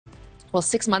Well,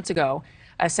 6 months ago,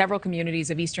 several communities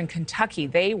of eastern Kentucky,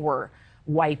 they were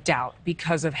wiped out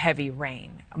because of heavy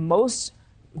rain. Most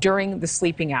during the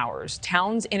sleeping hours.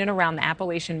 Towns in and around the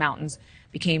Appalachian Mountains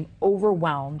became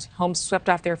overwhelmed, homes swept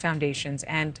off their foundations,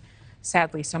 and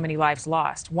sadly, so many lives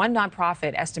lost. One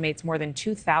nonprofit estimates more than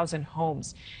 2,000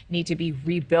 homes need to be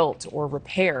rebuilt or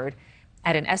repaired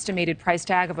at an estimated price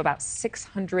tag of about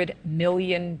 $600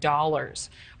 million.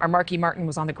 Our Marky Martin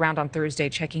was on the ground on Thursday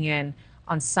checking in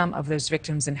on some of those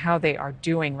victims and how they are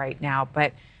doing right now.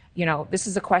 But, you know, this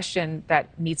is a question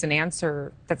that needs an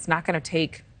answer that's not going to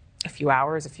take a few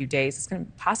hours, a few days. It's going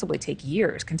to possibly take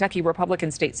years. Kentucky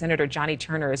Republican State Senator Johnnie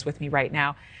Turner is with me right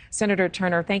now. Senator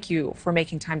Turner, thank you for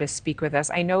making time to speak with us.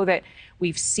 I know that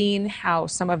we've seen how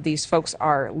some of these folks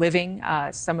are living,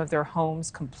 some of their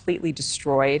homes completely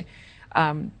destroyed.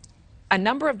 A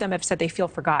number of them have said they feel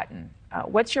forgotten.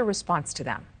 What's your response to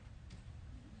them?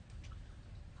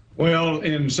 Well,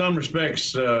 in some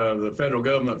respects, the federal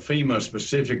government, FEMA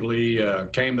specifically,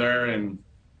 came there and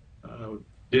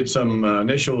did some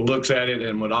initial looks at it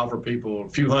and would offer people a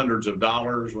few hundreds of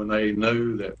dollars when they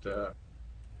knew that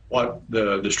what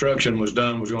the destruction was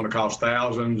done was going to cost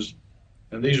thousands.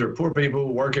 And these are poor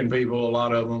people, working people, a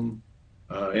lot of them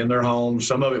in their homes.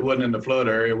 Some of it wasn't in the flood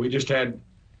area. We just had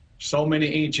so many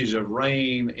inches of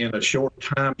rain in a short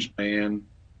time span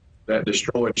that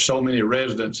destroyed so many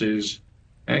residences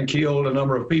and killed a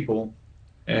number of people.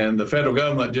 And the federal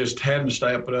government just hadn't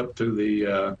stepped up to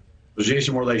the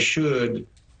position where they should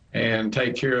and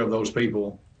take care of those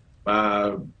people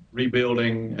by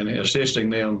rebuilding and assisting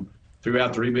them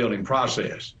throughout the rebuilding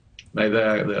process. Now,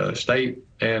 the state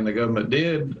and the government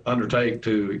did undertake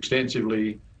to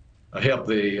extensively help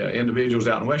the individuals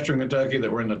out in western Kentucky that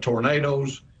were in the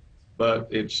tornadoes, but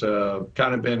it's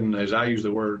kind of been, as I use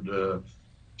the word,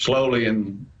 slowly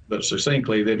and but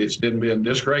succinctly, that it's been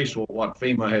disgraceful what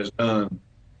FEMA has done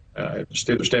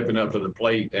instead of stepping up to the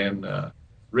plate and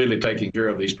really taking care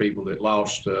of these people that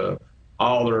lost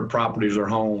all their properties, their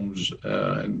homes,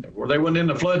 and where they went in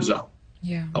the flood zone.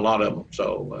 Yeah, a lot of them.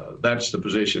 So that's the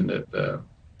position that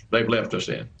they've left us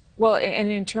in. Well, and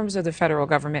in terms of the federal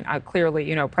government, clearly,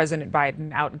 you know, President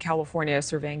Biden out in California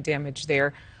surveying damage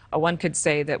there. One could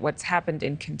say that what's happened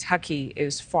in Kentucky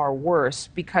is far worse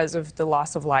because of the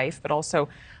loss of life, but also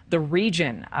the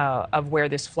region of where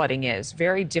this flooding is.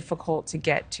 Very difficult to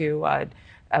get to,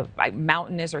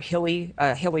 mountainous or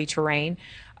hilly terrain.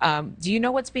 Do you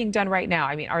know what's being done right now?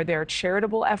 I mean, are there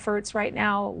charitable efforts right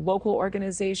now, local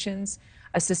organizations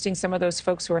assisting some of those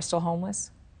folks who are still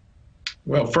homeless?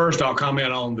 Well, first I'll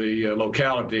comment on the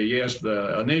locality. Yes,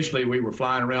 initially we were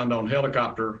flying around on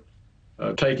helicopter,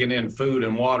 taking in food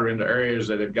and water into areas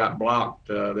that had got blocked,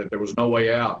 that there was no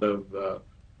way out of.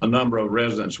 A number of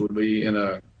residents would be in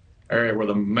an area where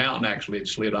the mountain actually had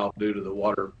slid off due to the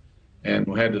water, and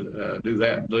we had to do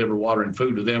that, deliver water and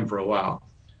food to them for a while.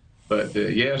 But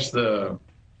yes, there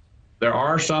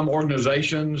are some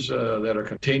organizations that are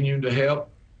continuing to help,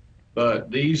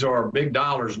 but these are big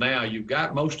dollars now. You've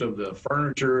got most of the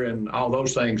furniture and all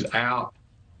those things out.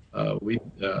 We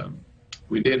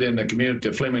did in the community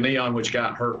of Fleming Neon, which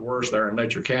got hurt worse there in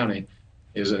Letcher County,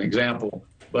 is an example.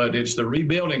 But it's the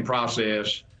rebuilding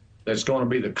process that's going to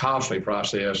be the costly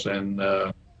process. And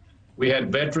we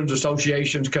had veterans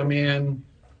associations come in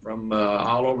from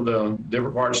all over the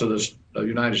different parts of the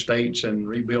United States and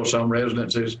rebuild some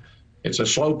residences. It's a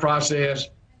slow process,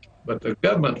 but the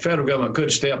government, federal government,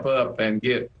 could step up and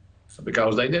get,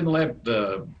 because they didn't let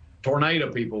the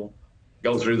tornado people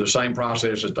go through the same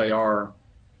process that they are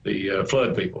the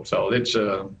flood people. So it's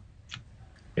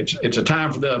a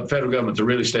time for the federal government to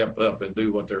really step up and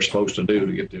do what they're supposed to do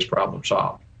to get this problem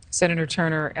solved. Senator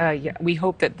Turner, yeah, we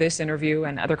hope that this interview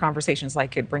and other conversations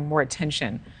like it bring more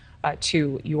attention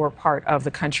to your part of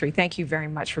the country. Thank you very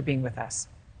much for being with us.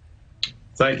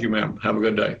 Thank you, ma'am. Have a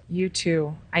good day. You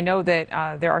too. I know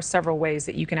that there are several ways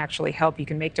that you can actually help. You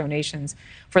can make donations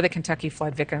for the Kentucky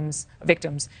flood victims.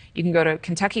 You can go to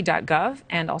kentucky.gov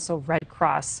and also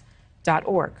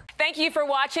redcross.org. Thank you for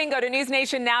watching. Go to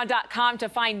newsnationnow.com to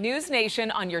find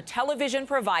NewsNation on your television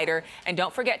provider. And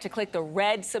don't forget to click the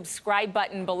red subscribe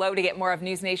button below to get more of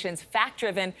NewsNation's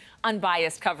fact-driven,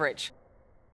 unbiased coverage.